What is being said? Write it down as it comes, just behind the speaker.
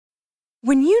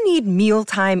When you need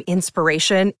mealtime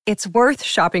inspiration, it's worth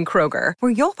shopping Kroger,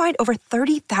 where you'll find over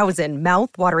 30,000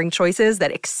 mouth-watering choices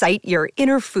that excite your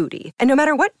inner foodie. And no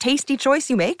matter what tasty choice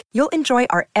you make, you'll enjoy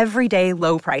our everyday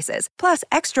low prices, plus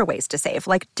extra ways to save,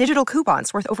 like digital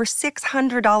coupons worth over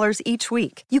 $600 each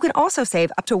week. You can also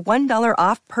save up to $1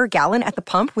 off per gallon at the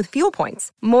pump with fuel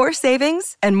points. More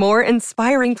savings and more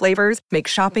inspiring flavors make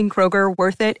shopping Kroger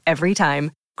worth it every time.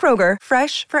 Kroger,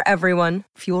 fresh for everyone.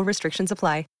 Fuel restrictions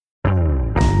apply.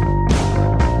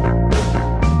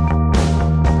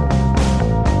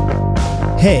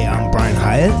 Hey, I'm Brian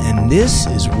Hyatt, and this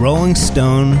is Rolling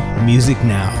Stone Music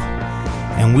Now.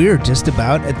 And we are just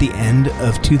about at the end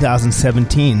of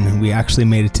 2017. We actually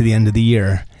made it to the end of the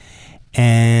year.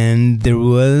 And there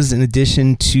was, in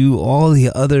addition to all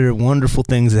the other wonderful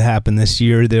things that happened this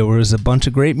year, there was a bunch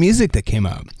of great music that came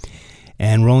out.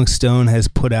 And Rolling Stone has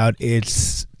put out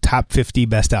its top 50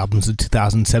 best albums of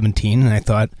 2017, and I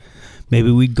thought maybe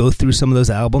we'd go through some of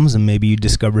those albums and maybe you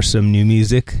discover some new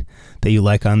music that you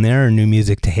like on there or new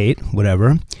music to hate,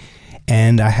 whatever.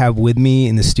 And I have with me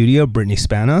in the studio Brittany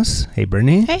Spanos. Hey,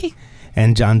 Brittany. Hey.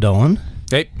 And John Dolan.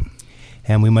 Hey.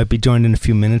 And we might be joined in a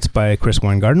few minutes by Chris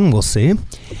Weingarten. We'll see.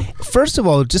 First of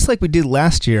all, just like we did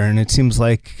last year, and it seems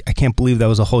like I can't believe that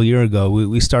was a whole year ago,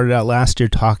 we started out last year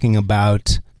talking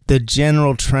about the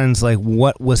general trends, like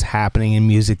what was happening in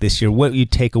music this year, what you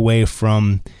take away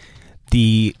from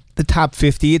the top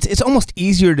 50. It's almost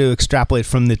easier to extrapolate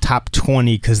from the top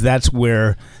 20 because that's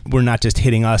where we're not just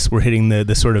hitting us, we're hitting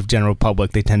the sort of general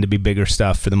public. They tend to be bigger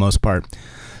stuff for the most part.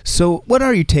 So what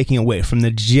are you taking away from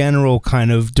the general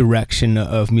kind of direction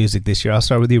of music this year? I'll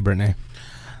start with you, Brittany.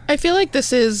 I feel like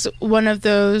this is one of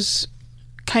those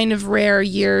kind of rare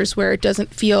years where it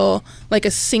doesn't feel like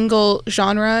a single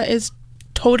genre is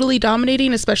totally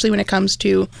dominating, especially when it comes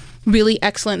to really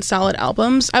excellent, solid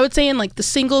albums. I would say in like the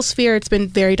single sphere, it's been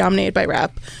very dominated by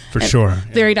rap. For sure.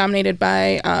 Very dominated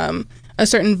by a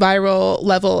certain viral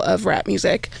level of rap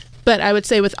music. But I would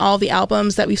say with all the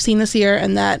albums that we've seen this year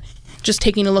and that just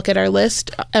taking a look at our list,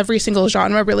 every single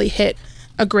genre really hit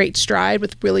a great stride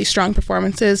with really strong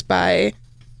performances by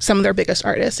some of their biggest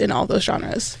artists in all those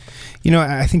genres. You know,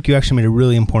 I think you actually made a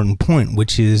really important point,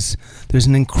 which is there's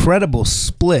an incredible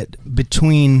split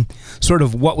between sort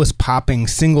of what was popping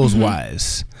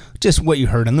singles-wise, just what you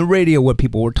heard on the radio, what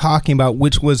people were talking about,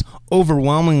 which was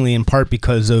overwhelmingly in part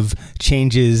because of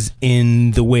changes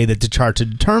in the way that the charts are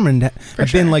determined,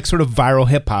 have been like sort of viral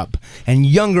hip-hop. And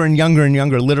younger,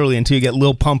 literally, until you get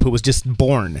Lil Pump, who was just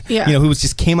born. Yeah. You know, who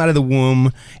just came out of the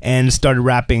womb and started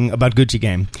rapping about Gucci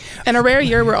Gang. And a rare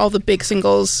year where all the biggest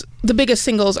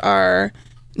singles are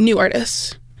new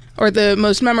artists, or the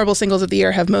most memorable singles of the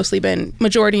year have mostly been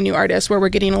majority new artists, where we're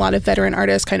getting a lot of veteran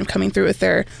artists kind of coming through with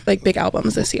their like big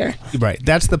albums this year. Right.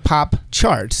 That's the pop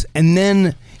charts. And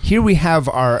then here we have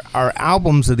our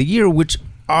albums of the year, which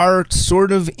are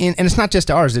sort of in, and it's not just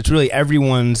ours, it's really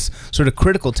everyone's sort of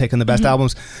critical take on the best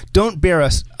albums, don't bear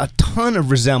us a ton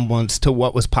of resemblance to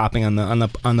what was popping on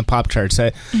the pop charts.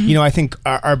 You know, I think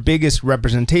our biggest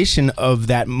representation of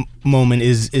that moment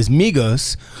is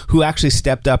Migos, who actually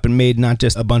stepped up and made not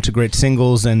just a bunch of great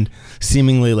singles and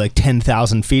seemingly like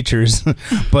 10,000 features,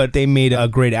 but they made a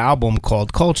great album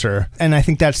called Culture. And I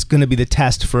think that's going to be the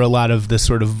test for a lot of the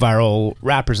sort of viral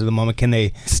rappers of the moment. Can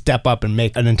they step up and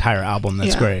make an entire album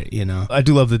that's great, you know? I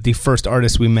do love that the first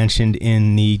artist we mentioned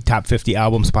in the Top 50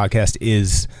 Albums podcast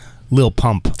is Lil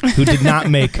Pump, who did not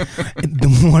make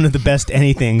one of the best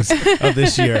anythings of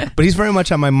this year. But he's very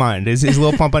much on my mind. Is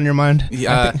Lil Pump on your mind?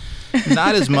 Yeah,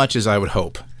 not as much as I would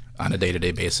hope on a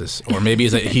day-to-day basis, or maybe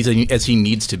as he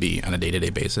needs to be on a day-to-day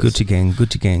basis. Gucci Gang,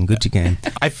 Gucci Gang, Gucci Gang.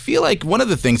 I feel like one of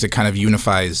the things that kind of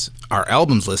unifies our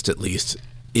albums list, at least,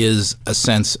 is a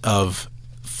sense of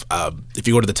if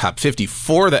you go to the top 50,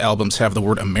 4 of the albums have the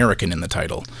word American in the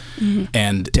title.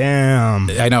 And damn,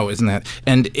 I know, isn't that?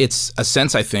 And it's a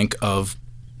sense, I think, of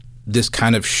this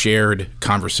kind of shared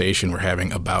conversation we're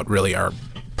having about really our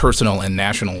personal and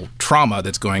national trauma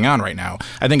that's going on right now.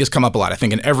 I think it's come up a lot. I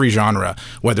think in every genre,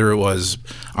 whether it was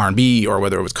R&B or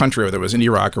whether it was country or whether it was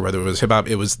indie rock or whether it was hip hop,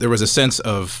 there was a sense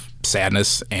of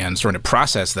sadness and sort of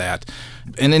process that,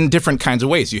 and in different kinds of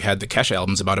ways. You had the Kesha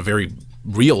albums about a very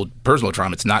real personal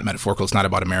trauma. It's not metaphorical. It's not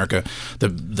about America.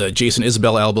 The Jason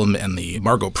Isbell album and the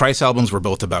Margot Price albums were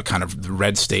both about kind of the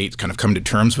red state, kind of coming to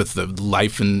terms with the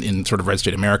life in sort of red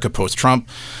state America post-Trump.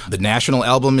 The National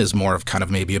album is more of kind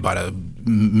of maybe about a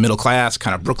middle class,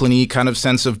 kind of Brooklyn-y kind of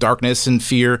sense of darkness and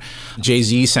fear.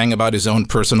 Jay-Z sang about his own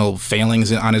personal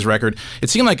failings on his record.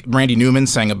 It seemed like Randy Newman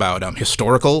sang about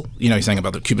historical, he sang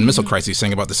about the Cuban Missile Crisis, he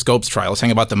sang about the Scopes trial, sang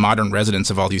about the modern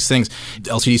resonance of all these things.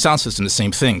 LCD Sound System, the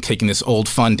same thing, taking this old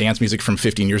fun dance music from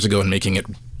 15 years ago and making it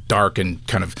dark and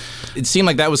kind of, it seemed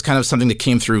like that was kind of something that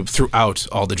came throughout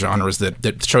all the genres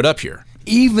that showed up here.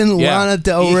 Even Lana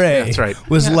Del Rey that's right.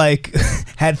 was like,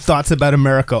 had thoughts about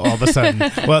America all of a sudden.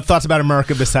 Well, thoughts about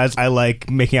America besides I like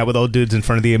making out with old dudes in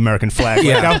front of the American flag.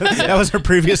 Like, that was her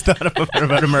previous thought about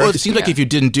America. Well, it seems like if you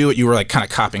didn't do it, you were like kind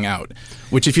of copping out,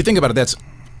 which if you think about it, that's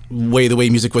the way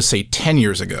music was, say, 10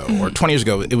 years ago or 20 years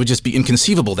ago. It would just be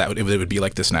inconceivable that it would be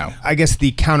like this now. I guess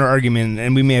the counter argument,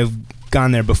 and we may have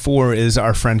gone there before, is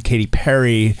our friend Katy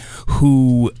Perry,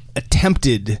 who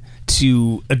attempted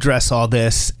to address all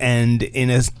this and in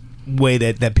a way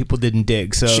that people didn't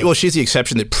dig. So she's the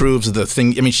exception that proves the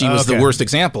thing. I mean, she was the worst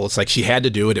example. It's like she had to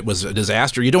do it. It was a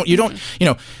disaster. You don't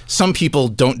some people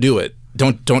don't do it.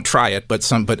 Don't try it, but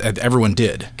everyone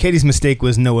did. Katie's mistake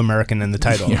was no American in the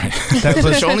title. That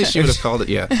was only she would have called it.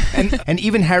 Yeah, and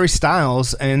even Harry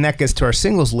Styles, and that gets to our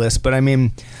singles list. But I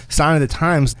mean, Sign of the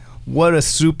Times. What a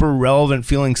super relevant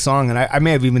feeling song. And I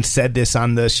may have even said this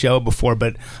on the show before,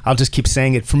 but I'll just keep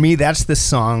saying it. For me, that's the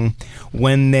song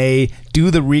when they do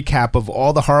the recap of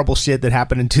all the horrible shit that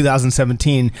happened in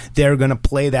 2017. They're going to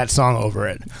play that song over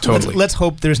it. Totally. Let's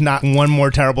hope there's not one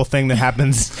more terrible thing that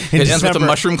happens in It ends with a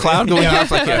mushroom cloud going off.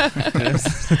 Like,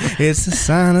 it's the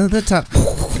sign of the top.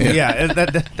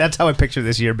 That's how I picture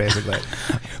this year, basically.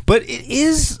 But it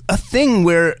is a thing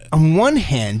where, on one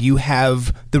hand, you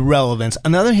have the relevance.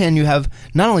 On the other hand, you have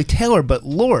not only Taylor, but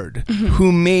Lorde,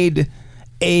 who made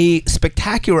a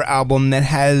spectacular album that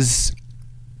has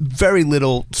very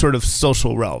little sort of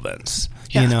social relevance.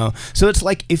 You know? So it's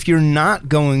like, if you're not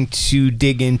going to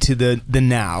dig into the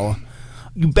now,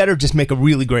 you better just make a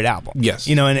really great album. Yes.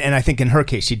 You know, and I think in her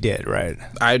case she did, right?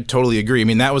 I totally agree. I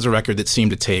mean, that was a record that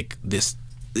seemed to take this,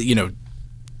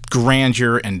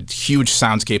 grandeur and huge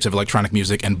soundscapes of electronic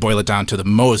music and boil it down to the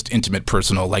most intimate,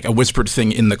 personal, like a whispered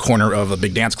thing in the corner of a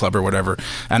big dance club or whatever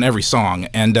on every song.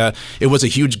 And it was a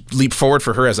huge leap forward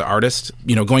for her as an artist,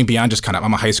 going beyond just kind of,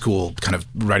 I'm a high school kind of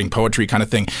writing poetry kind of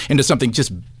thing, into something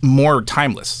just more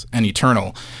timeless and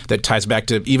eternal that ties back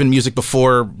to even music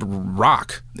before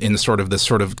rock in this sort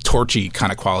of torchy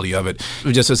kind of quality of it.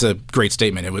 It just is a great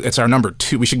statement. It's our number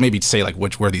 2. We should maybe say like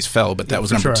where these fell, but that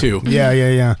was number 2.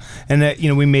 Yeah.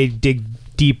 And we may dig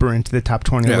deeper into the top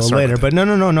 20 a little later, but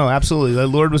no, absolutely.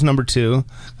 Lorde was number 2.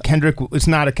 Kendrick, it's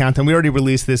not a countdown. We already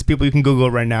released this. People, you can Google it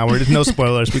right now. There's no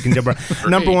spoilers. We can jump around.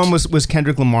 Number 1 was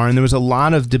Kendrick Lamar, and there was a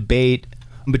lot of debate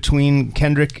between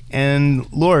Kendrick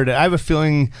and Lorde. I have a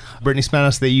feeling, Brittany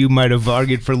Spanos, that you might have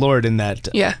argued for Lorde in that.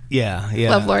 Yeah.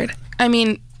 Love Lorde. I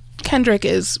mean, Kendrick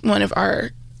is one of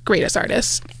our greatest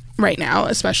artists right now,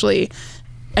 especially.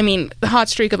 I mean, the hot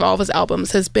streak of all of his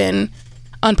albums has been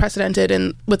unprecedented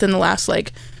and within the last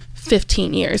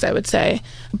 15 years, I would say.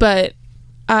 But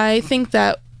I think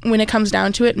that when it comes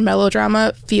down to it,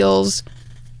 Melodrama feels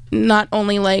not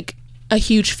only like a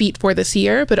huge feat for this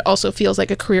year, but it also feels like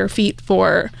a career feat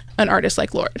for an artist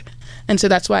like Lorde. And so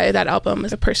that's why that album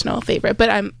is a personal favorite.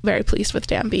 But I'm very pleased with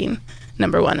Damn being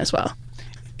number 1 as well.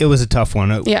 It was a tough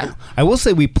one. Yeah. I will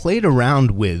say we played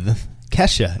around with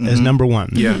Kesha as number 1.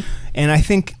 Yeah. And I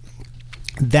think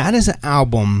that is an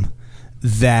album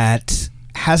that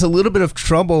has a little bit of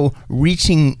trouble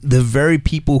reaching the very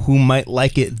people who might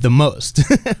like it the most,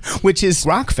 which is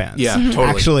rock fans. Yeah, totally.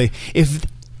 Actually, if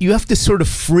you have to sort of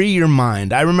free your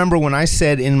mind. I remember when I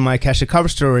said in my Kesha cover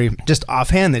story, just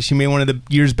offhand, that she made one of the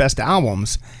year's best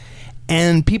albums,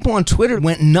 and people on Twitter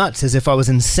went nuts as if I was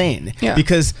insane. Yeah.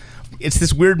 Because it's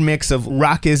this weird mix of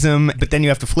rockism, but then you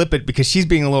have to flip it because she's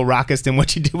being a little rockist in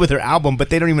what she did with her album, but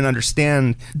they don't even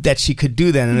understand that she could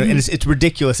do that. And it's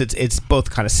ridiculous. It's both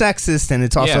kind of sexist, and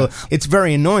it's also, it's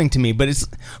very annoying to me. But it's,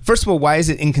 first of all, why is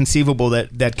it inconceivable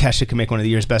that Kesha can make one of the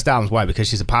year's best albums? Why? Because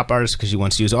she's a pop artist? Because she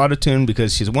wants to use autotune?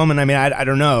 Because she's a woman? I mean, I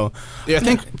don't know. Yeah, I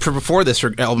think before this,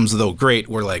 her albums, though great,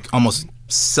 were almost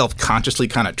self-consciously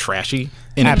kind of trashy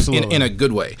in a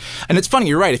good way. And it's funny,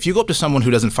 you're right. If you go up to someone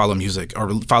who doesn't follow music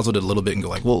or follows it a little bit and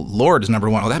go well, Lorde is number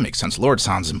 1. Oh, that makes sense. Lorde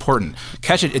sounds important.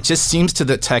 Kesha, it just seems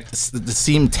to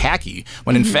seem tacky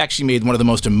when in fact she made one of the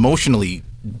most emotionally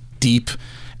deep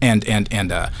and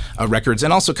records,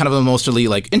 and also kind of emotionally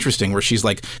interesting, where she's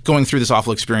going through this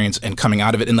awful experience and coming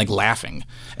out of it and laughing,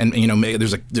 and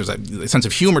there's a sense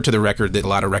of humor to the record that a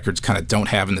lot of records kind of don't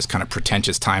have in this kind of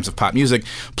pretentious times of pop music.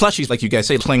 Plus, she's, like you guys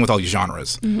say, playing with all these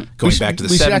genres, going back to the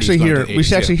 70s. We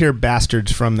should actually hear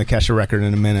Bastards from the Kesha record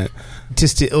in a minute,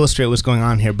 just to illustrate what's going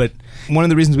on here. But one of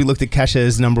the reasons we looked at Kesha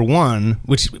as number 1,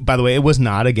 which, by the way, it was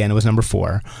not. Again, it was number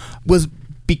 4, was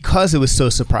because it was so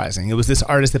surprising. It was this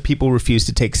artist that people refused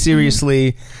to take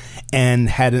seriously, and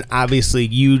had an obviously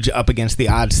huge up against the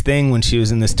odds thing when she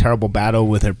was in this terrible battle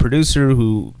with her producer,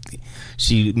 who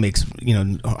she makes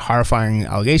horrifying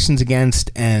allegations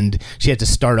against, and she had to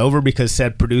start over because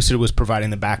said producer was providing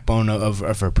the backbone of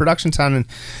her production sound.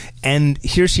 And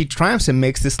here she triumphs and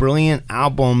makes this brilliant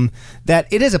album that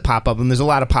it is a pop album. There's a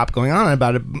lot of pop going on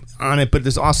it, but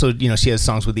there's also, she has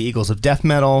songs with the Eagles of death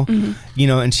metal,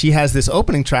 and she has this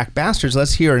opening track, Bastards.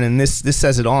 Let's hear it. And this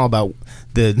says it all about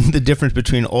the difference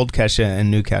between old Kesha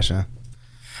and new Kesha.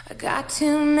 I got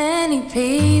too many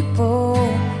people.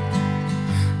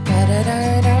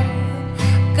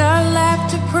 Got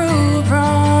left to prove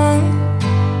wrong.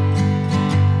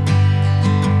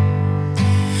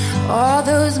 All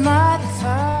those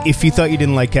motherfuckers. If you thought you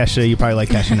didn't like Kesha, you probably like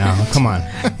Kesha now. Come on,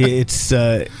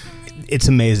 it's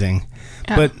amazing.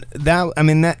 Yeah. But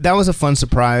that was a fun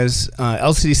surprise.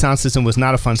 LCD Sound System was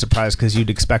not a fun surprise because you'd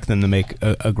expect them to make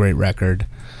a great record.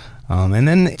 And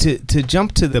then to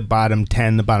jump to the bottom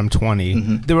 10, the bottom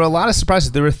 20, there were a lot of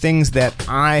surprises. There were things that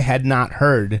I had not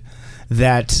heard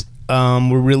that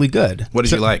were really good. What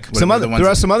did you like? There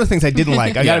are some other things I didn't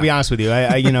like. I got to be honest with you.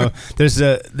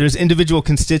 There's individual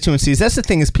constituencies. That's the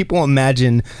thing, is people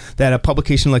imagine that a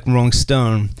publication like Rolling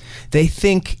Stone, they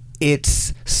think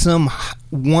it's some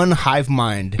one hive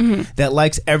mind that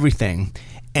likes everything.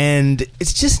 And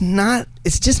it's just not.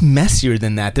 It's just messier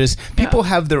than that. There's people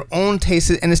have their own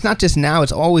tastes, and it's not just now.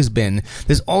 It's always been.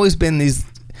 There's always been these.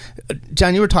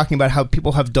 John, you were talking about how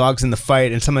people have dogs in the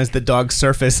fight, and sometimes the dogs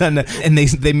surface, and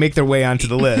they make their way onto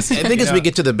the list. I think as we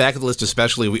get to the back of the list,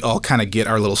 especially, we all kind of get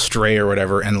our little stray or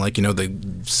whatever,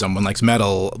 and someone likes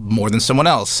metal more than someone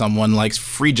else. Someone likes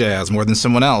free jazz more than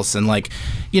someone else, and I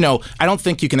don't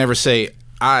think you can ever say,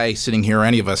 I, sitting here, or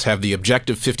any of us, have the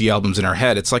objective 50 albums in our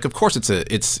head. It's of course,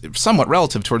 it's somewhat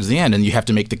relative towards the end, and you have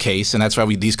to make the case, and that's why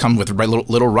these come with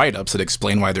little write-ups that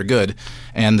explain why they're good,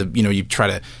 and you try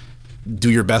to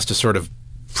do your best to sort of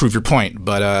prove your point.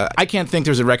 But I can't think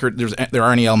there's a record, there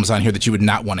are any albums on here that you would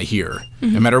not want to hear,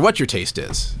 no matter what your taste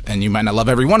is. And you might not love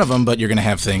every one of them, but you're going to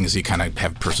have things, you kind of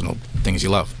have personal things you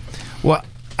love. Well,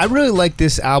 I really like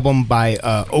this album by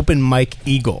Open Mike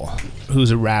Eagle,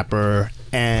 who's a rapper,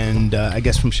 and I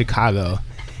guess from Chicago,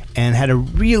 and had a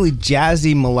really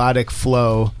jazzy melodic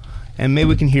flow, and maybe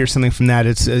we can hear something from that.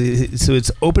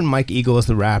 It's Open Mike Eagle is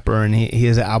the rapper, and he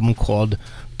has an album called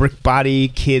Brick Body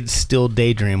Kids Still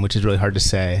Daydream, which is really hard to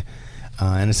say,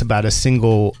 and it's about a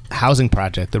single housing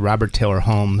project, the Robert Taylor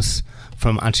Homes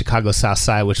on Chicago's South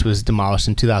Side, which was demolished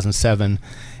in 2007.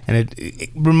 And it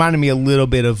reminded me a little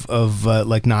bit of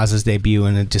like Nas's debut,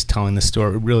 and just telling the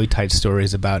story, really tight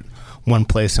stories about one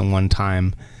place and one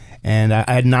time. And I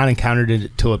had not encountered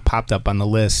it till it popped up on the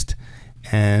list,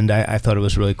 and I thought it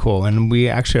was really cool. And we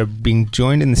actually are being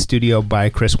joined in the studio by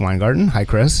Chris Weingarten. Hi,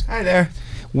 Chris. Hi there.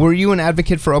 Were you an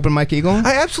advocate for Open Mike Eagle?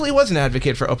 I absolutely was an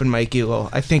advocate for Open Mike Eagle.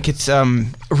 I think it's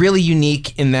really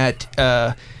unique in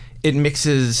that it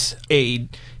mixes a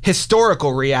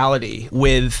historical reality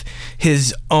with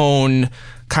his own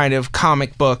kind of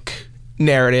comic book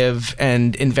narrative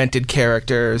and invented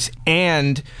characters,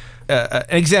 and an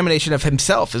examination of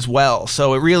himself as well.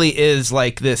 So it really is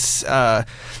like this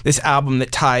album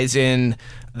that ties in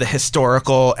the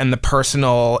historical and the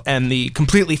personal and the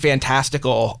completely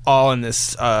fantastical all in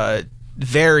this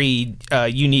very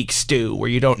unique stew where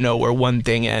you don't know where one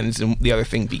thing ends and the other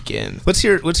thing begins. Let's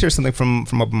hear something from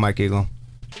Open Mike Eagle.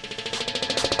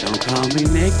 Don't call me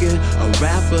naked, a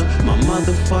rapper. My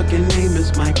motherfucking name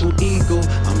is Michael Eagle.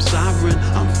 I'm sovereign.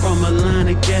 I'm from a line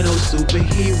of ghetto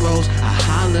superheroes. I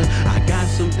holler. I got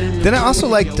something. Then I also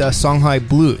liked Songhai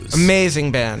Blues.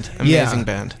 Amazing band.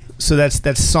 Band. So that's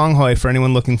Songhai for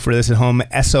anyone looking for this at home.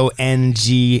 SONGHOY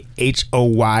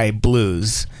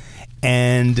Blues,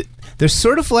 and they're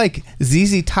sort of like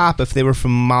ZZ Top if they were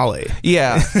from Mali.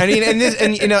 Yeah, I mean,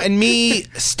 and me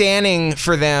standing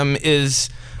for them is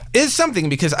something,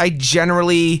 because I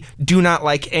generally do not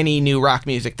like any new rock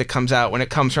music that comes out when it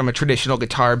comes from a traditional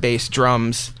guitar, bass,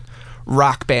 drums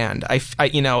rock band. I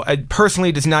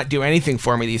personally does not do anything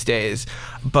for me these days,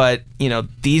 but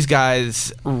these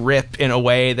guys rip in a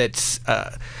way that's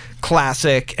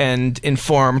classic and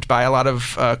informed by a lot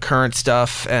of current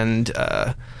stuff, and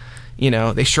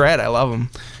they shred. I love them.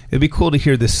 It'd be cool to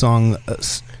hear this song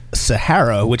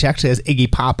Sahara, which actually has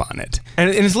Iggy Pop on it, and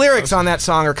his lyrics on that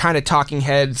song are kind of Talking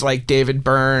Heads, like David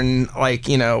Byrne, like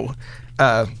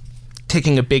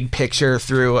taking a big picture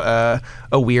through a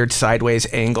weird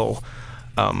sideways angle,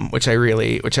 which I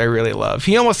really love.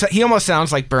 He almost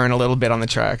sounds like Byrne a little bit on the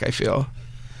track, I feel.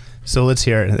 So let's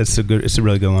hear it. It's a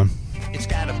really good one. It's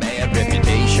got a bad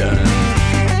reputation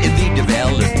in the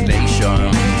developed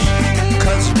nations,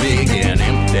 'cause it's big and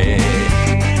empty,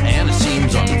 and it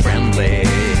seems unfriendly.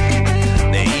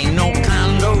 There ain't no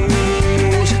condos.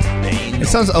 It's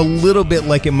sounds a little bit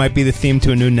like it might be the theme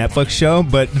to a new Netflix show,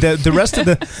 but the rest of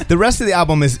the rest of the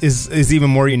album is even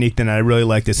more unique than I really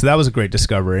liked it. So that was a great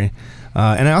discovery.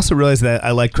 And I also realized that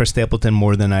I like Chris Stapleton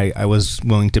more than I was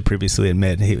willing to previously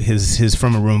admit. His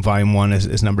From a Room Volume 1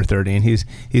 is number 30, and he's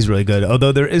really good.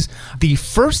 Although there is the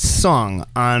first song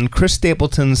on Chris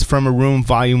Stapleton's From a Room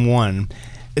Volume 1.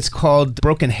 It's called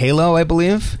Broken Halo, I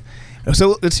believe.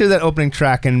 So let's hear that opening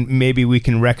track, and maybe we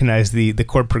can recognize the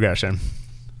chord progression.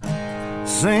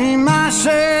 Sing my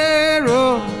share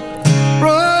of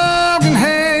broken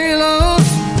halos.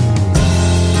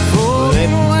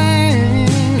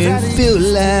 It felt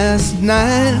last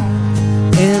night,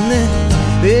 and then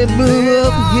they blew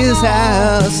up his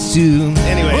house too.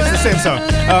 Anyway, it's the same song.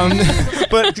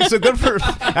 But so good for.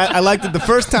 I liked it the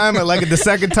first time. I like it the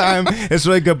second time. It's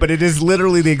really good, but it is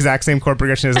literally the exact same chord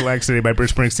progression as Atlantic City by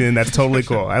Bruce Springsteen. And that's totally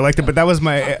cool. I liked it, but that was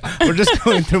my. We're just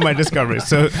going through my discoveries.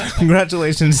 So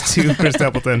congratulations to Chris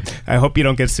Stapleton. I hope you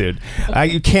don't get sued.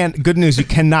 You can't. Good news. You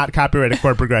cannot copyright a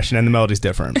chord progression, and the melody's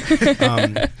different.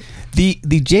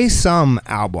 The Jay Som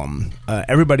album,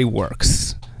 Everybody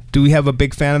Works. Do we have a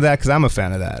big fan of that? Because I'm a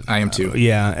fan of that. I am too.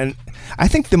 Yeah, and I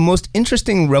think the most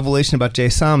interesting revelation about Jay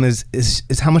Som is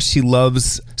how much she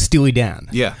loves Steely Dan.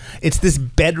 Yeah. It's this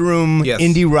bedroom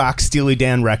indie rock Steely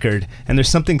Dan record, and there's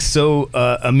something so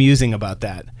amusing about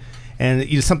that. And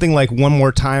something like One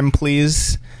More Time,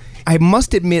 Please. I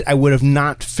must admit I would have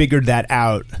not figured that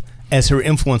out as her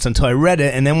influence until I read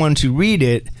it, and then once you read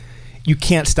it, you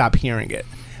can't stop hearing it.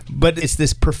 But it's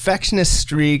this perfectionist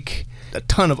streak, a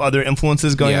ton of other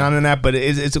influences going on in that, but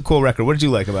it's a cool record. What did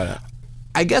you like about it?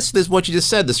 I guess this what you just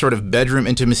said, the sort of bedroom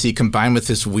intimacy combined with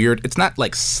this weird, it's not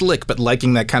like slick, but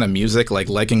liking that kind of music, like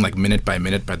liking like Minute by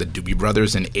Minute by the Doobie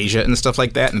Brothers and Asia and stuff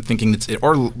like that, and thinking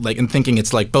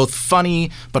it's like both funny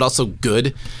but also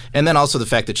good, and then also the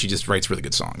fact that she just writes really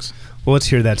good songs. Well, let's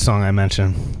hear that song I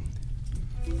mentioned.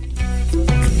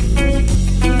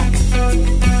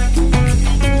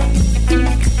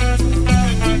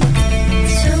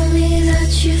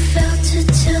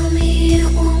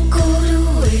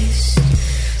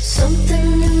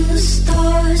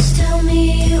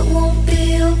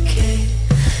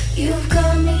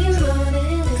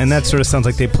 And that sort of sounds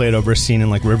like they played over a scene in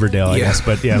like Riverdale, I guess.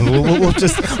 But yeah,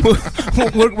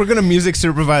 we're going to music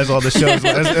supervise all the shows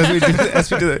as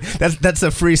we do that. That's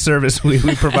a free service we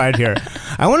provide here.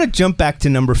 I want to jump back to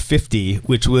number 50,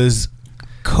 which was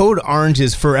Code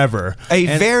Orange's Forever. A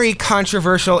very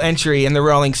controversial entry in the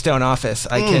Rolling Stone office.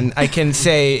 I can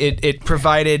say it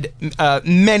provided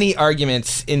many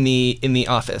arguments in the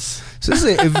office. So this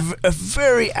is a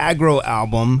very aggro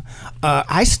album.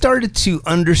 I started to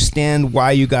understand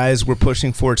why you guys were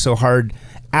pushing for it so hard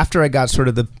after I got sort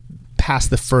of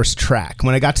past the first track.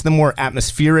 When I got to the more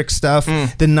atmospheric stuff,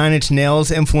 the Nine Inch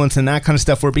Nails influence and that kind of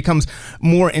stuff, where it becomes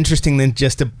more interesting than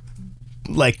just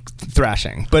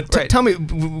thrashing. But tell me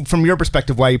from your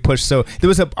perspective why you pushed. So there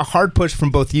was a hard push from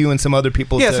both you and some other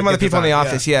people. Yeah, some other people in the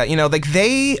office. Yeah,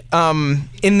 they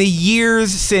in the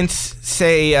years since,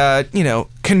 say,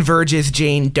 Converge's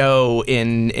Jane Doe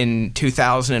in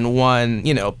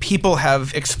 2001. People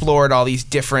have explored all these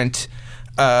different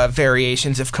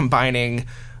variations of combining,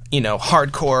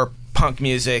 hardcore punk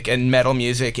music and metal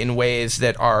music in ways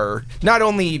that are not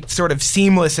only sort of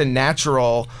seamless and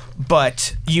natural,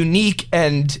 but unique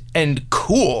and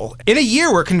cool. In a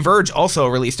year where Converge also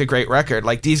released a great record,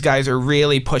 like these guys are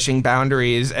really pushing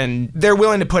boundaries, and they're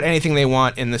willing to put anything they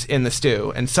want in the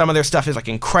stew. And some of their stuff is like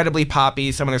incredibly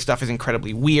poppy, some of their stuff is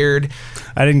incredibly weird.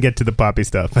 I didn't get to the poppy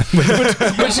stuff.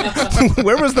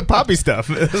 Where was the poppy stuff?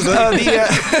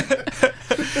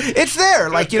 It's there,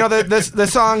 like the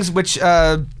songs which.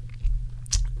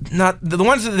 Not the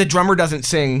ones that the drummer doesn't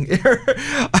sing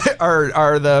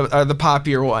are the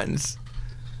poppier ones.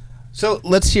 So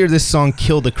let's hear this song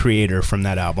 "Kill the Creator" from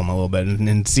that album a little bit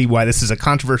and see why this is a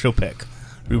controversial pick.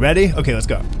 We ready? Okay, let's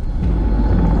go.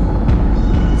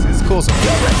 This is a cool song.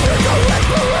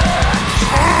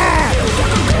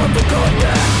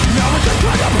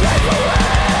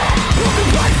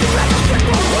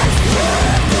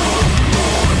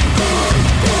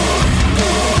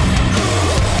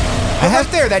 I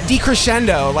have there that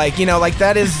decrescendo,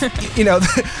 that is,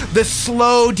 the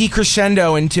slow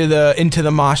decrescendo into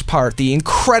the mosh part, the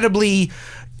incredibly,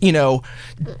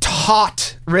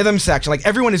 taut rhythm section. Like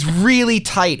everyone is really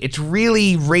tight. It's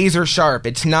really razor sharp.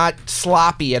 It's not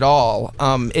sloppy at all.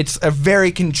 It's a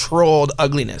very controlled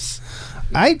ugliness.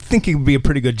 I think it would be a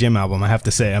pretty good gym album, I have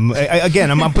to say. I'm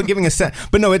giving a set,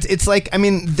 but no, it's like, I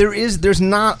mean, there's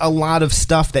not a lot of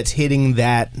stuff that's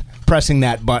pressing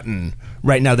that button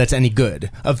right now that's any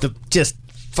good, of the just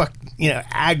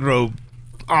aggro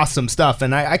awesome stuff,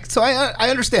 and I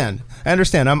understand. I'm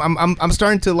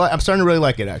starting to really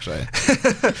like it, actually.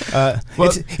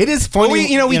 It is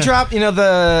funny. We dropped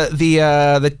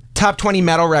the top 20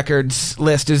 metal records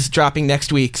list is dropping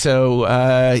next week,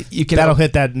 so you can that'll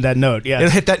hit that note. Yeah,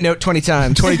 it'll hit that note 20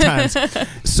 times. 20 times.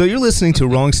 So you're listening to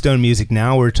Rolling Stone Music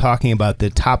Now. We're talking about the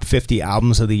top 50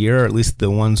 albums of the year, or at least the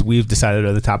ones we've decided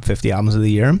are the top 50 albums of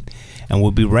the year, and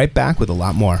we'll be right back with a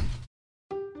lot more.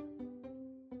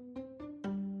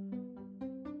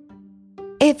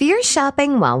 If you're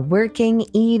shopping while working,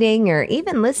 eating, or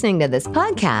even listening to this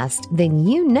podcast, then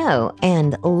you know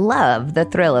and love the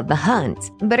thrill of the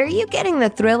hunt. But are you getting the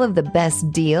thrill of the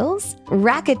best deals?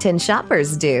 Rakuten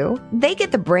shoppers do. They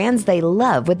get the brands they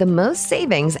love with the most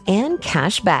savings and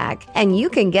cash back. And you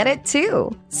can get it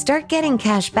too. Start getting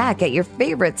cash back at your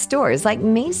favorite stores like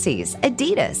Macy's,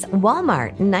 Adidas,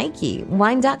 Walmart, Nike,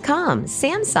 Wine.com,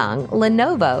 Samsung,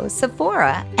 Lenovo,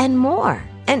 Sephora, and more.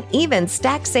 And even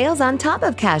stack sales on top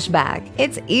of cashback.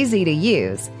 It's easy to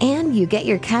use, and you get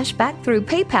your cash back through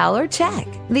PayPal or check.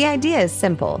 The idea is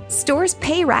simple. Stores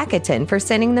pay Rakuten for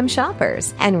sending them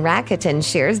shoppers, and Rakuten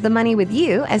shares the money with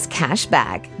you as cash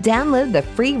back. Download the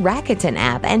free Rakuten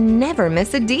app and never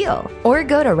miss a deal. Or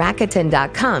go to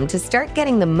Rakuten.com to start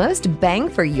getting the most bang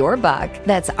for your buck.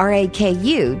 That's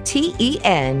RAKUTEN.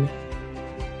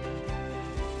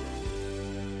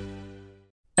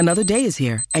 Another day is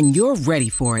here, and you're ready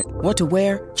for it. What to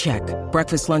wear? Check.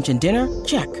 Breakfast, lunch, and dinner?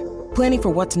 Check. Planning for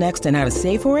what's next and how to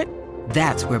save for it?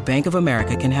 That's where Bank of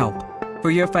America can help. For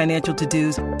your financial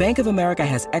to-dos, Bank of America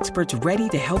has experts ready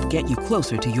to help get you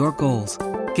closer to your goals.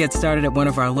 Get started at one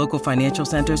of our local financial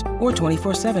centers or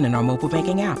 24/7 in our mobile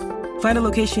banking app. Find a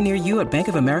location near you at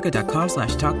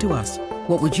bankofamerica.com/talktous.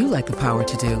 What would you like the power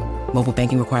to do? Mobile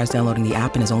banking requires downloading the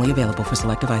app and is only available for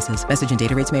select devices. Message and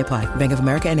data rates may apply. Bank of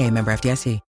America N.A., member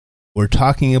FDIC. We're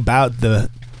talking about the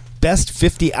best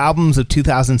 50 albums of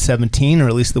 2017, or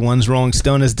at least the ones Rolling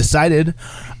Stone has decided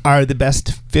are the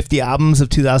best 50 albums of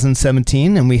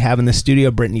 2017. And we have in the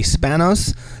studio Brittany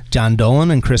Spanos, John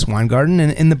Dolan, and Chris Weingarten.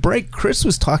 And in the break, Chris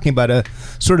was talking about a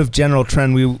sort of general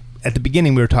trend. At the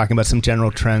beginning, we were talking about some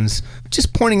general trends,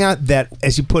 just pointing out that,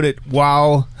 as you put it,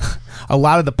 while a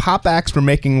lot of the pop acts were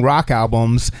making rock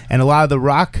albums and a lot of the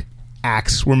rock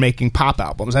acts were making pop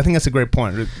albums. I think that's a great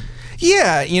point.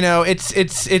 Yeah,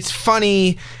 it's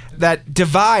funny that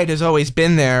divide has always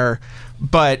been there,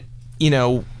 but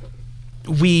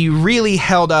we really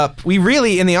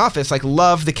in the office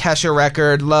love the Kesha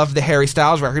record, love the Harry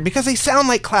Styles record because they sound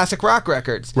like classic rock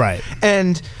records. Right.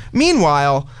 And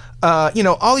meanwhile,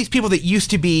 all these people that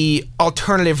used to be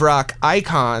alternative rock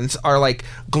icons are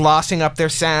glossing up their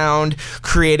sound,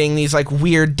 creating these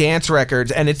weird dance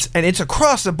records, and it's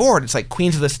across the board. It's like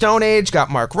Queens of the Stone Age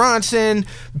got Mark Ronson.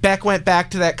 Beck went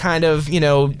back to that kind of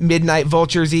Midnight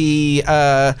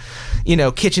Vultures-y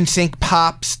kitchen sink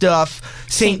pop stuff.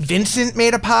 St. Vincent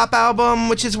made a pop album,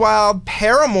 which is wild.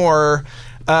 Paramore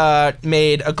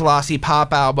made a glossy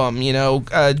pop album.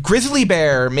 Grizzly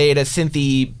Bear made a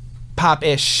synthy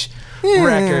pop-ish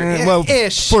record. Well,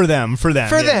 ish. For them.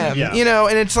 Yeah.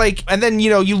 And it's and then,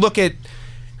 you look at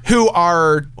who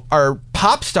our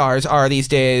pop stars are these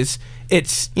days.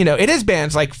 It's, it is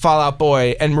bands like Fall Out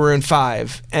Boy and Maroon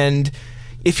 5. And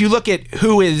if you look at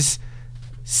who is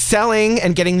selling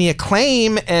and getting the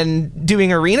acclaim and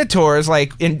doing arena tours,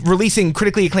 and releasing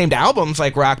critically acclaimed albums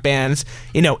like rock bands,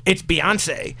 it's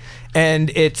Beyonce. And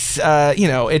it's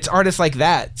it's artists like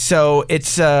that. So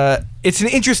it's an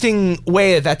interesting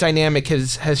way that dynamic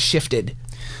has shifted.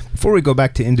 Before we go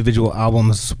back to individual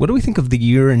albums, what do we think of the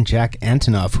year in Jack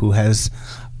Antonoff, who has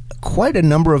quite a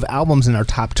number of albums in our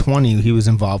top 20 he was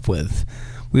involved with?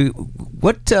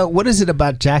 What is it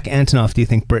about Jack Antonoff, do you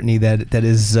think, Brittany, that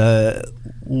is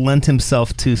lent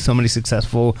himself to so many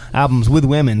successful albums with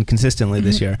women consistently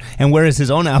this year? And whereas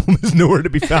his own album is nowhere to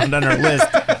be found on our list.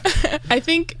 I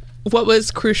think what was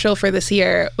crucial for this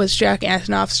year was Jack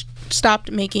Antonoff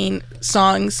stopped making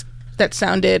songs that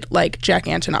sounded like Jack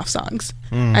Antonoff songs.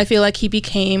 I feel like he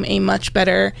became a much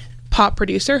better pop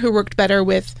producer who worked better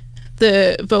with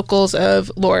the vocals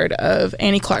of Lorde, of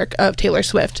Annie Clark, of Taylor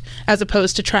Swift, as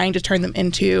opposed to trying to turn them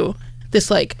into this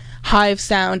hive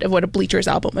sound of what a Bleachers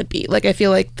album would be. I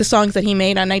feel like the songs that he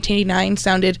made on 1989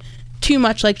 sounded too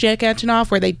much like Jack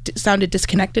Antonoff, where they sounded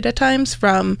disconnected at times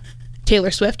from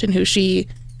Taylor Swift and who she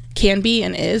can be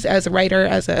and is as a writer,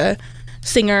 as a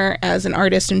singer, as an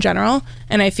artist in general.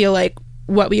 And I feel like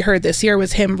what we heard this year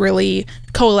was him really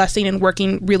coalescing and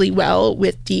working really well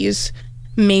with these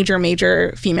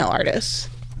major female artists.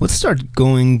 Let's start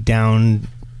going down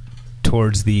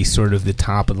towards the sort of the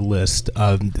top of the list.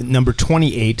 Number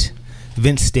 28,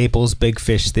 Vince Staples' Big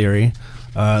Fish Theory.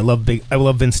 I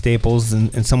love Vince Staples.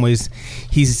 In some ways,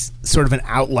 he's sort of an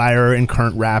outlier in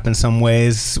current rap. In some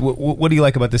ways, what do you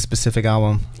like about this specific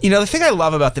album? The thing I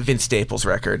love about the Vince Staples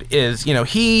record is,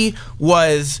 he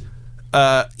was,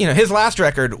 his last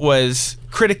record was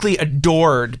critically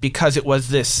adored because it was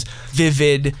this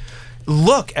vivid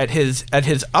look at his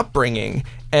upbringing.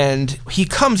 And he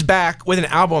comes back with an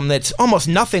album that's almost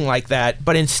nothing like that,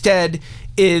 but instead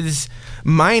is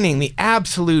mining the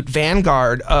absolute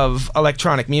vanguard of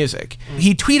electronic music.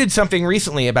 He tweeted something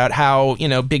recently about how,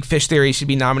 Big Fish Theory should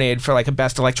be nominated for like a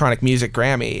Best Electronic Music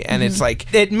Grammy. And it's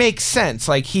like, it makes sense.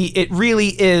 Like he really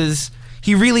is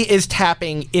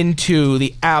tapping into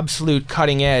the absolute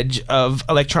cutting edge of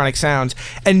electronic sounds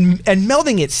and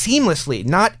melding it seamlessly,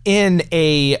 not in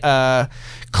a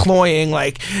cloying,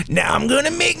 like, now I'm gonna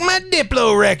make my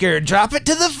Diplo record, drop it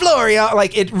to the floor, y'all.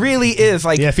 Like, it really is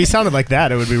like... Yeah, if he sounded like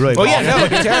that, it would be really bad. Yeah, no,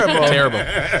 it'd be terrible. Terrible.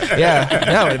 Yeah,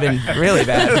 no, it would have been really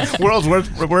bad. World's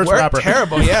worst rapper.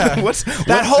 Terrible, yeah.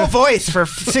 That whole voice for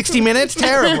 60 minutes,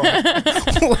 terrible.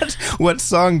 What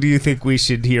song do you think we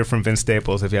should hear from Vince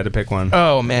Staples if you had to pick one?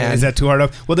 Oh, man. Is that too hard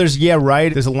of? Well, there's Yeah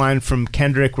Right. There's a line from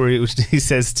Kendrick where he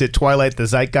says to Twilight the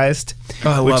Zeitgeist.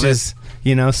 Oh, I love it.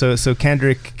 So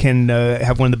Kendrick can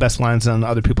have one of the best lines on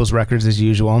other people's records as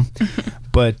usual.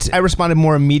 But I responded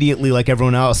more immediately like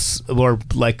everyone else, or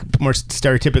like more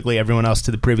stereotypically everyone else,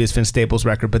 to the previous Vince Staples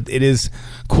record. But it is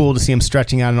cool to see him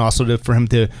stretching out and also for him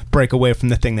to break away from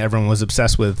the thing that everyone was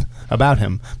obsessed with about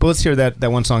him. But let's hear that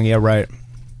one song, Yeah Right.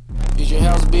 Is your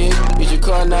house big? Is your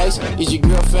car nice? Is your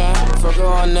girl fine? Fuck her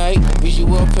all night? Is you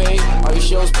well paid? Are your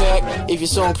shows packed? If your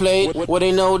song played, well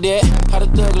they know that. How the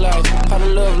thug life? How the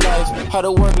love life? How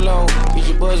the workload? Is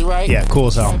your buzz right? Yeah, cool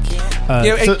as hell.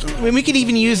 We could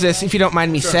even use this, if you don't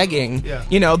mind me segging.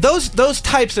 Yeah. Those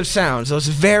types of sounds, those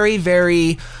very,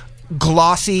 very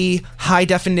glossy, high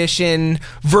definition,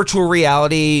 virtual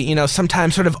reality,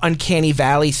 sometimes sort of uncanny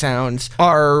valley sounds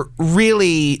are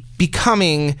really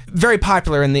becoming very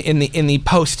popular in the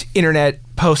post-internet,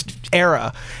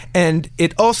 post-era. And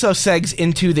it also segs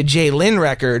into the Jay Lynn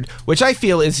record, which I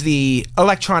feel is the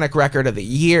electronic record of the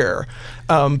year,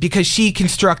 because she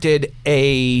constructed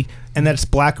and that's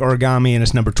Black Origami, and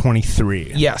it's number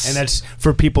 23. Yes. And that's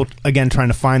for people, again, trying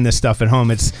to find this stuff at home.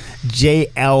 It's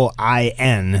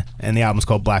JLIN, and the album's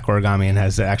called Black Origami and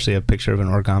has actually a picture of an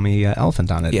origami elephant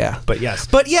on it. Yeah. But yes,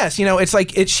 it's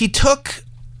like she took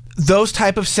those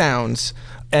type of sounds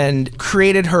and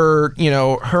created her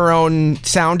own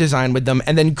sound design with them,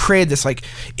 and then created this like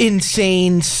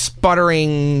insane,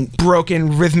 sputtering,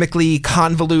 broken, rhythmically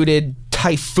convoluted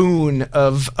typhoon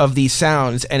of these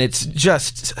sounds, and it's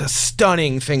just a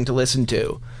stunning thing to listen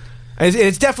to.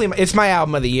 It's definitely my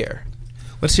album of the year.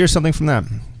 Let's hear something from that.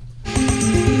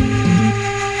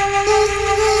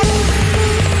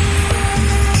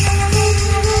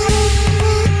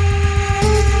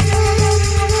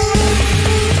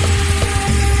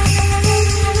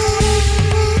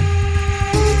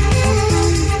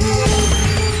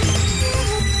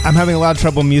 I'm having a lot of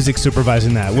trouble music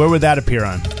supervising that. Where would that appear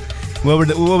on? What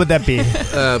would that be?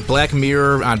 Black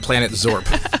Mirror on Planet Zorp.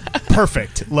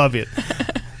 Perfect. Love it.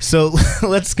 So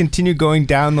let's continue going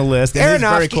down the list.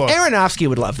 Aronofsky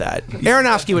would love that.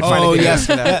 Aronofsky would find a good use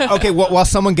for that. Okay, while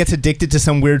someone gets addicted to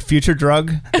some weird future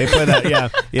drug, they play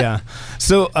that. Yeah.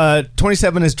 So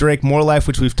 27 is Drake More Life,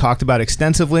 which we've talked about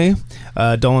extensively.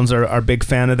 Dolan's our big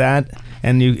fan of that.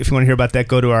 And if you want to hear about that,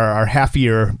 go to our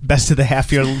half-year, best of the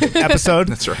half-year episode.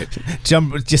 That's right.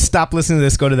 Just stop listening to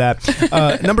this, go to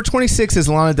that. Number 26 is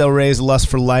Lana Del Rey's Lust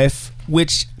for Life,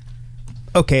 which,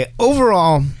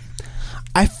 overall,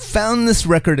 I found this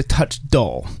record a touch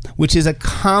dull, which is a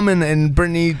common, and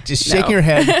Brittany just shaking her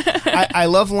head. I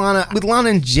love Lana. With Lana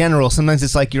in general, sometimes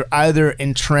it's like you're either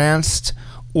entranced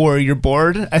or you're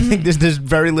bored. I think there's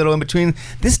very little in between.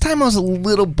 This time I was a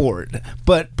little bored,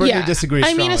 but Brittany disagrees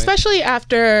strongly. I mean, especially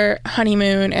after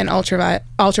Honeymoon and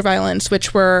Ultraviolence,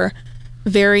 which were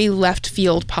very left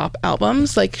field pop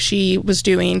albums. Like, she was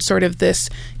doing sort of this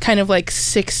kind of like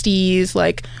 60s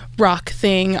like rock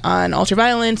thing on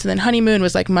Ultraviolence, and then Honeymoon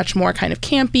was like much more kind of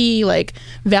campy, like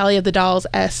Valley of the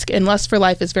Dolls-esque, and Lust for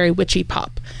Life is very witchy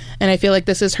pop. And I feel like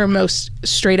this is her most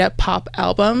straight up pop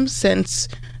album since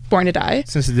Born to Die.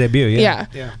 Since the debut, yeah.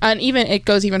 And even it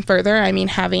goes even further. I mean,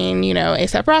 having,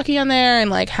 A$AP Rocky on there, and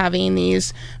like having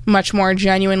these much more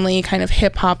genuinely kind of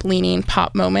hip hop leaning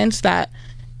pop moments that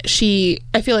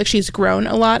I feel like she's grown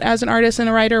a lot as an artist and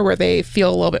a writer, where they feel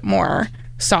a little bit more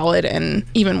solid and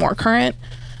even more current.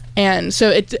 And so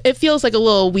it feels like a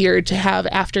little weird to have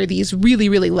after these really,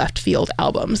 really left field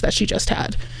albums that she just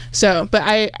had. So, but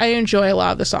I enjoy a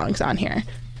lot of the songs on here.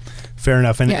 Fair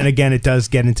enough. And again, it does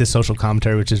get into social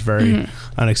commentary, which is very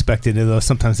unexpected, although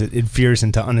sometimes it veers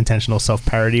into unintentional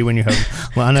self-parody when you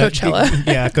have Lana. Coachella.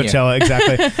 Yeah, Coachella,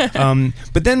 exactly.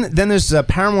 But then there's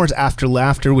Paramore's After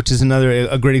Laughter, which is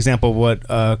a great example of what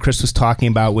Chris was talking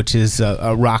about, which is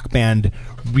a rock band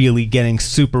really getting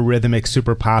super rhythmic,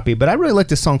 super poppy. But I really like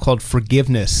this song called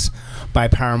Forgiveness by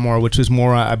Paramore, which was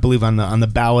more, I believe, on the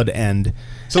ballad end.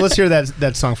 So let's hear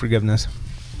that song, Forgiveness.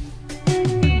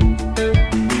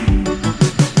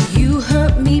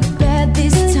 Me bad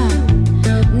this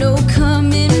time, no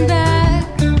coming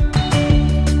back.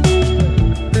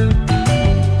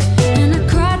 And I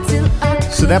cried till I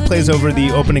So that plays over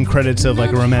the opening credits of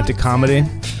like a romantic comedy.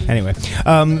 Anyway,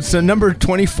 so number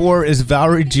 24 is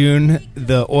Valerie June,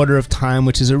 The Order of Time,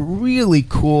 which is a really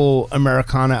cool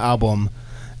Americana album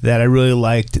that I really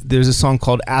liked. There's a song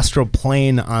called Astral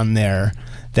Plane on there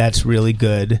that's really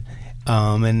good.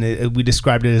 We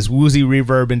described it as woozy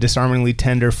reverb and disarmingly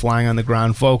tender flying on the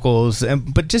ground vocals.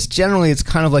 But just generally, it's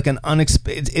kind of like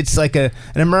it's like an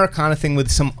Americana thing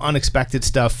with some unexpected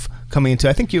stuff coming into it.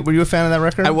 I think were you a fan of that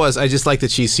record? I was. I just like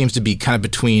that she seems to be kind of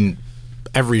between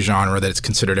every genre that it's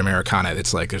considered Americana.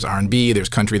 It's like there's R&B, there's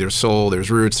country, there's soul,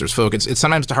 there's roots, there's folk. It's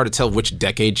sometimes hard to tell which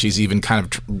decade she's even kind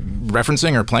of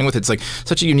referencing or playing with. It's like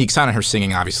such a unique sound, and her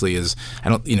singing obviously is,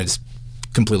 just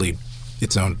completely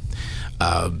its own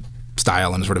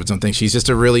style and sort of its own thing. She's just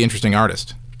a really interesting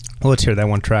artist. Well, let's hear that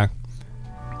one track.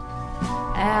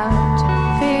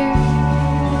 out fear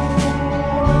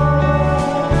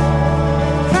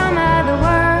from other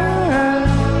worlds,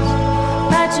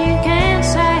 but you can't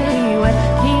say what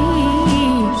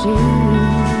keeps you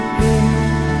here.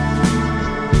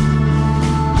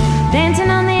 Dancing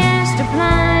on the astral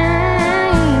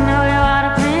plane, all your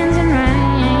water cleansing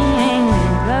rain,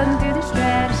 floating through the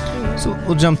stratosphere. So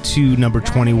we'll jump to number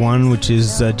 21, which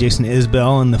is Jason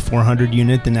Isbell and the 400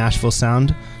 unit, the Nashville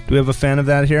Sound. Do we have a fan of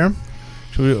that here?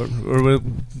 Or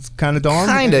it's kind of dull?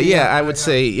 Kinda, yeah. I would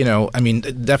say,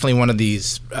 definitely one of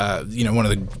these, one of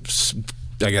the,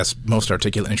 I guess, most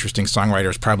articulate, interesting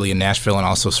songwriters probably in Nashville, and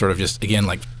also sort of just, again,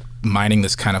 like mining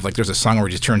this kind of, like, there's a song where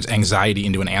he just turns anxiety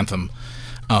into an anthem.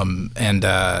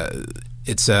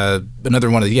 It's another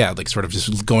one of the, like sort of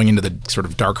just going into the sort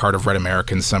of dark heart of Red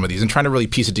Americans, some of these, and trying to really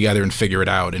piece it together and figure it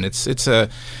out. And it's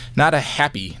not an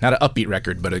upbeat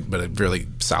record, but a really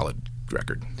solid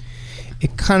record.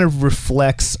 It kind of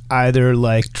reflects either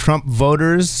like Trump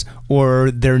voters or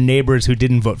their neighbors who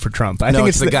didn't vote for Trump. I think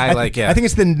it's the guy I think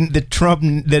it's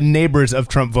the neighbors of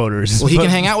Trump voters. Well, he can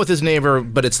hang out with his neighbor,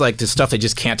 but it's like the stuff they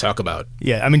just can't talk about.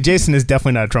 Yeah, I mean, Jason is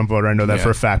definitely not a Trump voter. I know that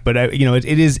for a fact. But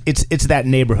it's that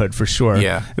neighborhood for sure.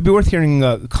 Yeah, it'd be worth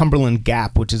hearing Cumberland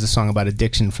Gap, which is a song about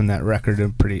addiction from that record. A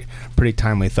pretty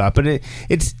timely thought. But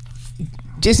it's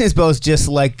Jason Isbell is just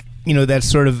like that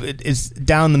sort of it's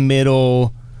down the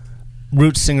middle.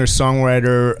 Roots singer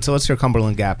songwriter. So let's hear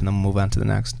Cumberland Gap, and then we'll move on to the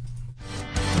next.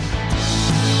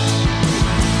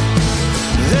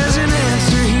 There's an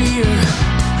answer here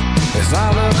if I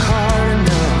look hard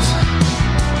enough.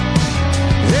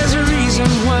 There's a reason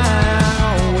why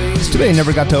I always. Too bad he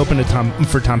never got to open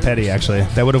for Tom Petty. Actually,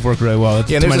 that would have worked really well.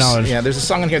 To my knowledge. There's a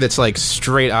song in here that's like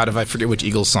straight out of, I forget which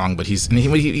Eagles song, but he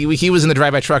was in the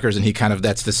Drive-By Truckers, and he kind of,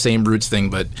 that's the same Roots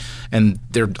thing, and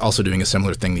they're also doing a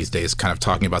similar thing these days, kind of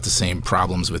talking about the same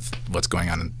problems with what's going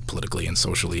on politically and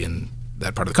socially in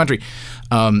that part of the country.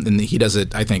 And he does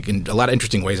it, I think, in a lot of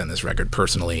interesting ways on this record,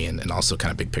 personally, and also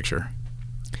kind of big picture.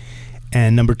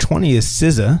 And number 20 is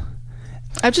SZA.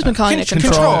 I've just been calling it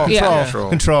Control.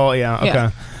 Control. Yeah.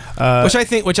 Okay.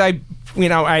 Which I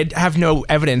have no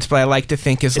evidence, but I like to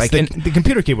think is like the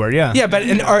computer keyboard. Yeah. Yeah, but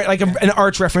an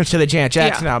arch reference to the Janet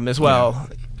Jackson album as well.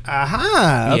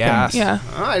 Aha. Okay. Yeah.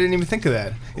 Oh, I didn't even think of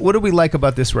that. What do we like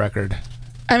about this record?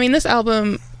 I mean, this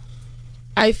album,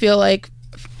 I feel like,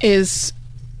 is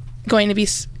going to be.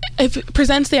 It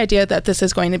presents the idea that this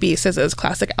is going to be SZA's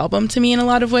classic album to me in a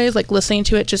lot of ways. Like, listening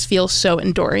to it just feels so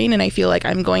enduring, and I feel like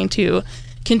I'm going to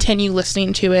continue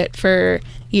listening to it for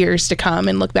years to come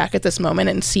and look back at this moment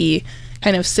and see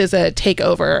kind of SZA take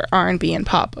over R&B and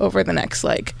pop over the next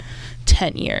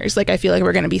 10 years. I feel like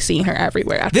we're going to be seeing her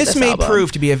everywhere after this may album.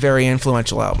 prove to be a very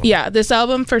influential album. Yeah, this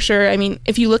album for sure. I mean,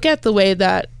 if you look at the way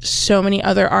that so many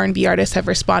other R&B artists have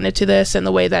responded to this, and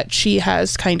the way that she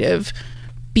has kind of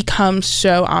become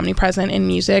so omnipresent in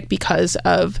music because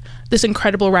of this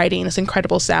incredible writing, this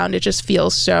incredible sound, it just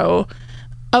feels so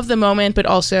of the moment, but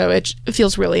also it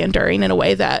feels really enduring in a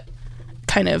way that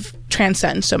kind of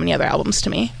transcends so many other albums to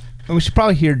me. And we should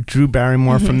probably hear Drew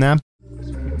Barrymore from that.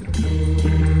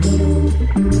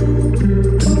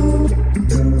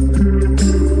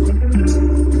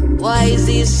 Why is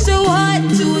it so hard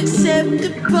to accept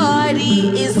the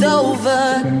party is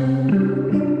over.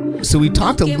 So we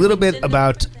talked a little bit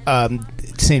about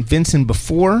St. Vincent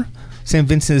before. St.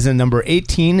 Vincent is in number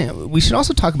 18. We should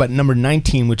also talk about number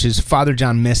 19, which is Father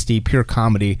John Misty, Pure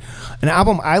Comedy. An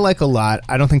album I like a lot.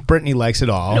 I don't think Brittany likes it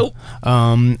all. Nope.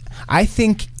 I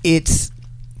think it's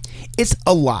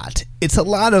a lot. It's a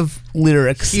lot of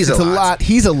lyrics. He's a lot.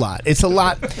 It's a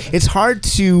lot. It's hard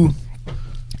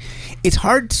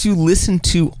to listen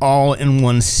to all in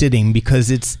one sitting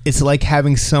because it's like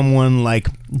having someone like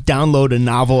download a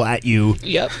novel at you.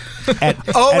 Yep.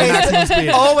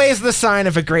 Always the sign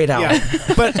of a great album.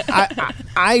 Yeah. But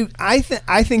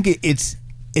I think it's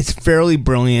fairly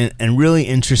brilliant and really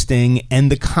interesting, and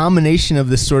the combination of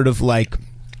this sort of like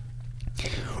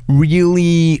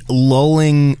really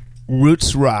lulling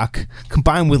roots rock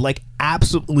combined with like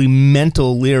absolutely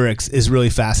mental lyrics is really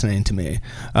fascinating to me.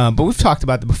 But we've talked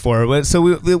about that before, so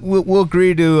we'll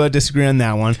agree to disagree on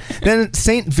that one. Then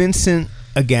St. Vincent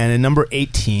again at number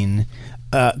 18.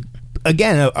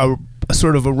 Again, a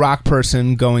sort of a rock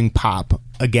person going pop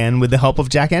again with the help of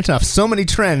Jack Antonoff. So many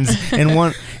trends in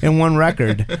one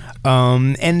record.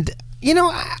 And you know,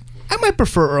 I might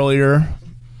prefer earlier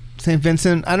St.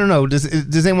 Vincent. I don't know.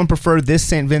 Does anyone prefer this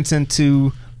St. Vincent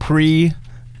to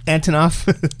pre-Antonoff?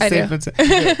 I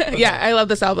do. Yeah, I love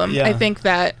this album. Yeah. I think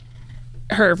that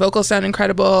her vocals sound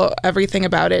incredible. Everything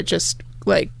about it just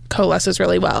like coalesces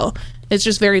really well. It's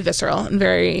just very visceral and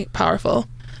very powerful.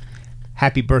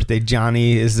 Happy Birthday,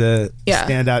 Johnny is a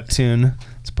standout tune.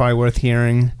 It's probably worth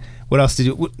hearing. What else do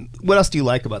you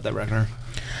like about that record?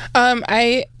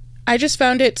 I just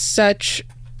found it such.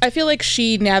 I feel like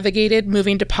she navigated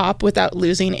moving to pop without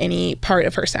losing any part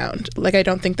of her sound. Like I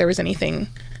don't think there was anything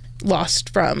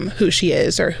lost from who she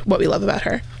is or what we love about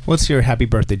her. What's your Happy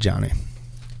Birthday, Johnny?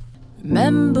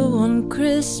 Remember one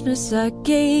Christmas I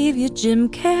gave you Jim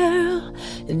Carroll,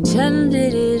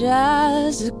 intended it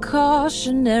as a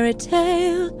cautionary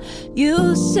tale.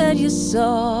 You said you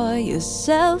saw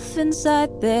yourself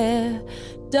inside there,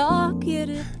 dark yet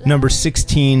Number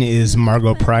 16 is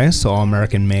Margot Price, All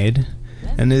American Made.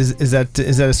 And is that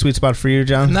a sweet spot for you,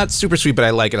 John? Not super sweet, but I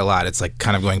like it a lot. It's like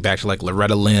kind of going back to like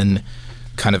Loretta Lynn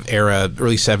kind of era,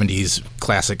 early 70s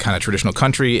classic kind of traditional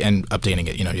country, and updating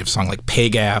it. You know, you have a song like Pay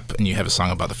Gap, and you have a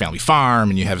song about the family farm,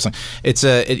 and you have a song. It's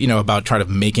about trying to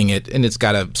making it, and it's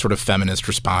got a sort of feminist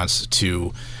response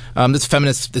to. It's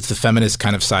feminist. It's the feminist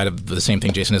kind of side of the same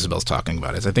thing Jason Isbell's talking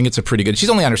about. I think it's a pretty good. She's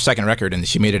only on her second record, and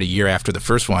she made it a year after the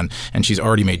first one, and she's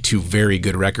already made two very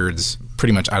good records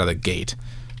pretty much out of the gate.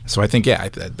 So I think,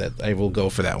 I will go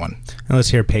for that one. And let's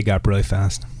hear Pay Gap really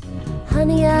fast.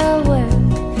 Honey, I work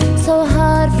so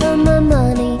hard for my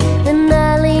money, and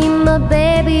I leave my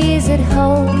babies at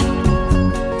home,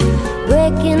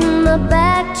 breaking my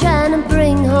back trying to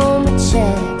bring home a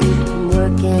check, and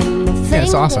working my fingers. Yeah,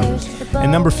 it's awesome.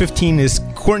 And number 15 is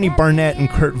Courtney Barnett and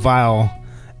Kurt Vile.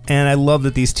 And I love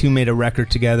that these two made a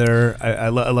record together. I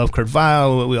love Kurt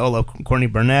Vile. We all love Courtney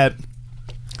Barnett.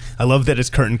 I love that it's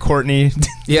Kurt and Courtney.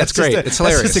 Yeah, it's great. It's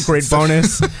hilarious. It's just a great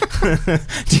bonus.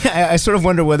 I sort of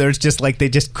wonder whether it's just like they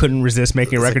just couldn't resist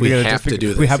making a record together. We have to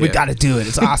do this. We got to do it.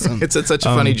 It's awesome. It's such a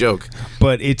funny joke.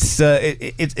 But it's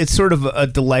sort of a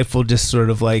delightful, just sort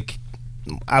of like,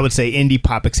 I would say indie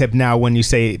pop, except now when you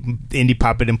say indie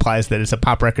pop, it implies that it's a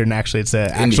pop record, and actually it's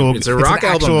an actual. It's a rock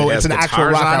album. It's an actual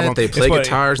rock album. They play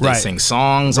guitars. They sing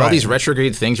songs. All these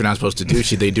retrograde things you're not supposed to do.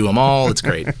 They do them all. It's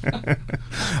great.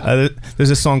 There's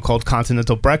a song called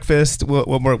 "Continental Breakfast,"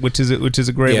 which is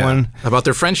a great one about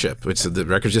their friendship. Which the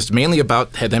record's just mainly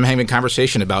about them having a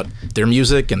conversation about their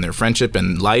music and their friendship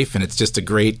and life, and it's just a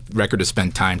great record to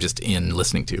spend time just in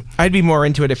listening to. I'd be more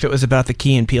into it if it was about the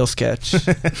Key and Peele sketch.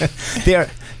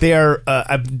 They are.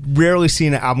 I've rarely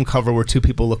seen an album cover where two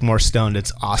people look more stoned.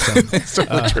 It's awesome. It's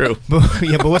totally true.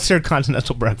 But what's their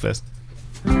Continental Breakfast?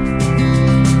 You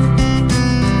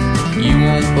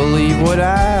won't believe what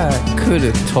I could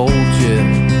have told you,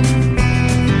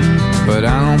 but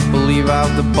I don't believe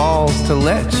I've the balls to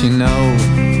let you know.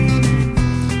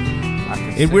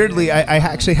 It weirdly, I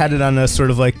actually had it on a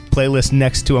sort of like playlist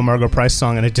next to a Margot Price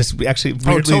song, and it just actually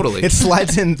weirdly, it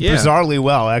slides in bizarrely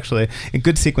well, actually. And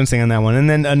good sequencing on that one. And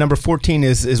then number 14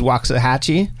 is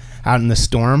Waxahachie, Out in the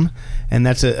Storm, and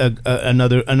that's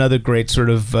another great sort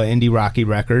of indie rocky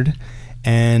record.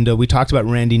 And we talked about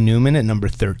Randy Newman at number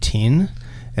 13.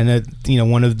 And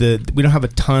one of the, we don't have a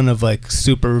ton of like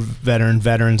super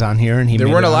veterans on here, and there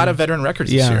weren't a lot of veteran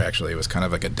records this year. Actually, it was kind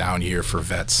of like a down year for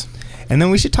vets. And then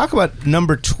we should talk about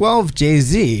number 12,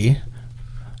 Jay-Z,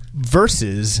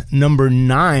 versus number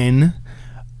 9,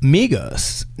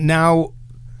 Migos. Now,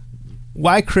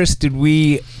 why, Chris, did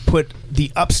we put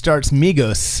the upstarts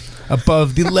Migos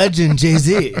above the legend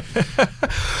Jay-Z.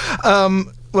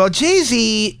 Well,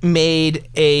 Jay-Z made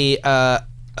a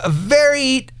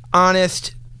very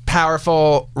honest,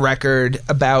 powerful record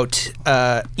about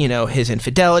his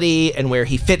infidelity and where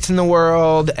he fits in the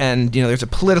world, and there's a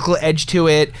political edge to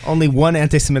it. Only one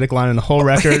anti-Semitic line in the whole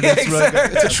record. Yeah,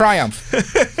 exactly. It's a triumph.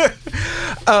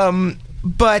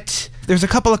 But there's a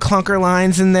couple of clunker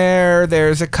lines in there.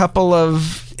 There's a couple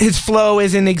of... His flow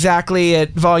isn't exactly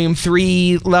at volume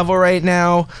 3 level right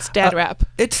now. It's dad rap.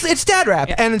 It's dad rap.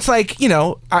 Yeah. And it's like,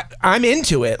 I'm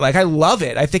into it. Like, I love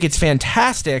it. I think it's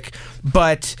fantastic.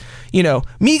 But,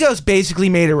 Migos basically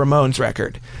made a Ramones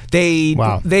record.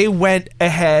 They went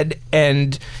ahead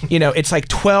and, it's like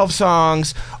 12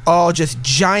 songs, all just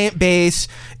giant bass,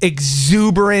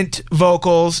 exuberant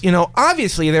vocals.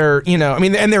 Obviously they're,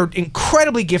 and they're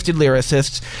incredibly gifted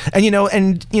lyricists.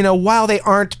 And, while they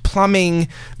aren't plumbing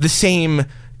the same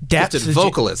depth as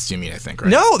vocalists, you mean? I think,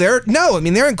 right? No, they're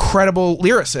incredible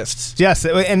lyricists. Yes,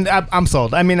 and I'm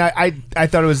sold. I mean, I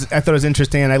thought it was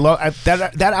interesting, and I love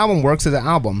that album works as an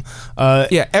album.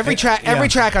 Every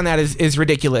track on that is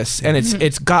ridiculous, and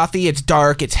it's gothy, it's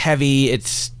dark, it's heavy,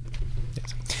 it's.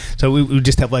 So we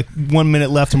just have like 1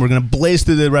 minute left, and we're going to blaze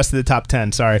through the rest of the top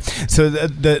 10. Sorry. So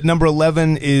the number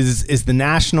 11 is The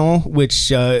National,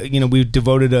 which we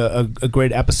devoted a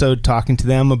great episode talking to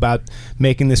them about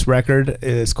making this record.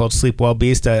 It's called Sleep Well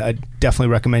Beast. I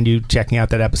definitely recommend you checking out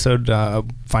that episode.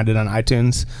 Find it on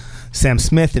iTunes. Sam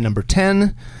Smith at number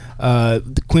 10.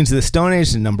 The Queens of the Stone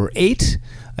Age at number 8.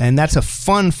 And that's a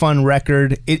fun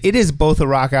record. It is both a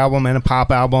rock album and a pop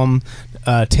album.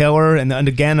 Taylor, and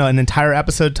again, an entire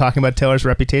episode talking about Taylor's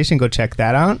reputation. Go check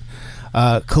that out.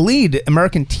 Khalid,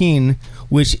 American Teen,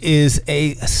 which is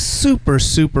a super,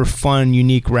 super fun,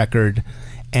 unique record.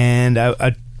 And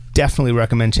I definitely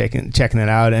recommend checking it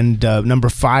out. And number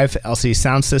 5, LCD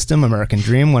Sound System, American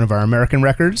Dream, one of our American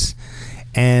records.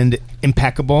 And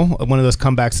impeccable, one of those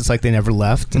comebacks. It's like they never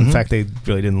left. In fact, they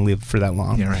really didn't live for that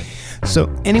long. Yeah, right.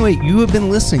 So anyway, you have been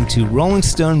listening to Rolling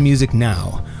Stone Music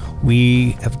Now.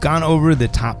 We have gone over the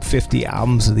top 50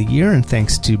 albums of the year, and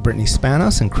thanks to Brittany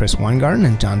Spanos and Chris Weingarten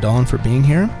and John Dolan for being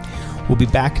here. We'll be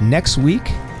back next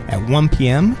week at 1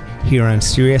 p.m. here on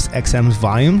Sirius XM's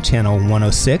Volume, channel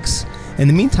 106. In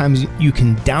the meantime, you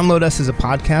can download us as a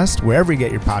podcast wherever you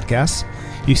get your podcasts.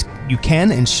 You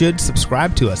can and should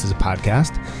subscribe to us as a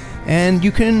podcast, and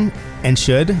you can and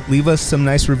should leave us some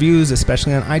nice reviews,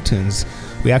 especially on iTunes.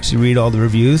 We actually read all the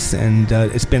reviews, and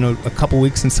it's been a couple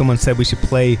weeks since someone said we should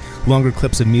play longer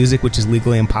clips of music, which is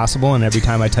legally impossible, and every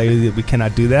time I tell you that we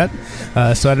cannot do that.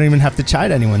 So I don't even have to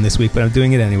chide anyone this week, but I'm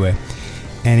doing it anyway.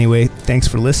 Anyway, thanks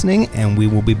for listening, and we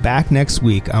will be back next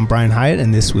week. I'm Brian Hyatt,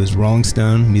 and this was Rolling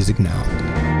Stone Music Now.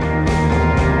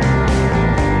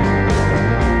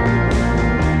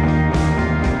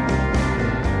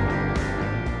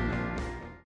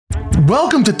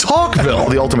 Welcome to Talkville,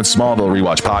 the ultimate Smallville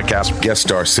rewatch podcast. Guest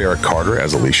star Sarah Carter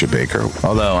as Alicia Baker,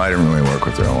 although I didn't really work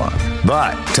with her a lot.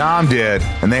 But Tom did,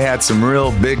 and they had some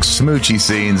real big smoochy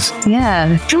scenes.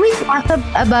 Yeah. Can we talk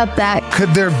about that? Could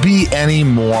there be any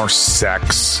more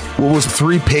sex? What was a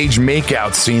 3-page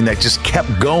makeout scene that just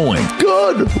kept going?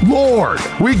 Good Lord.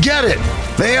 We get it.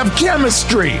 They have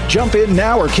chemistry. Jump in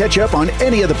now or catch up on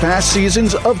any of the past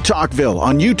seasons of Talkville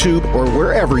on YouTube or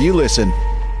wherever you listen.